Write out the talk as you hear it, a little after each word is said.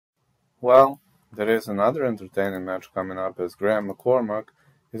Well, there is another entertaining match coming up as Graham McCormack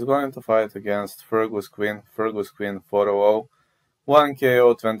is going to fight against Fearghus Quinn. Fearghus Quinn 4-0, 1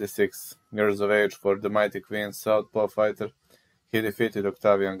 KO, 26 years of age for the mighty Queen southpaw fighter. He defeated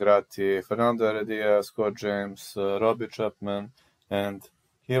Octavian Gratti, Fernando Heredia, Scott James, Robbie Chapman, and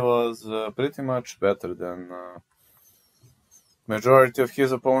he was pretty much better than majority of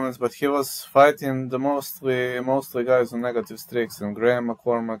his opponents, but he was fighting the mostly guys on negative streaks. And Graham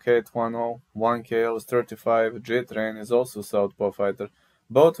McCormack 8-1-0, 1 KO, 35. G-Train is also a southpaw fighter.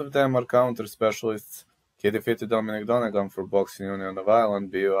 Both of them are counter specialists. He defeated Dominic Donegan for Boxing Union of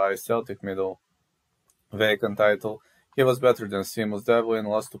Ireland, BUI Celtic middle vacant title. He was better than Seamus Devlin,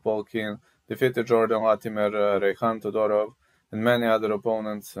 lost to Paul Keane, defeated Jordan Latimer, Rehan Todorov, and many other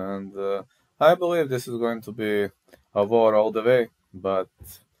opponents. And I believe this is going to be a war all the way. But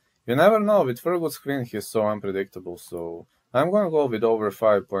you never know. With Fearghus Quinn, he's so unpredictable. So I'm going to go with over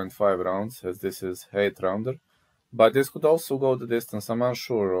 5.5 rounds, as this is 8-rounder. But this could also go the distance. I'm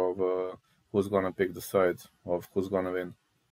unsure of who's going to pick the side of who's going to win.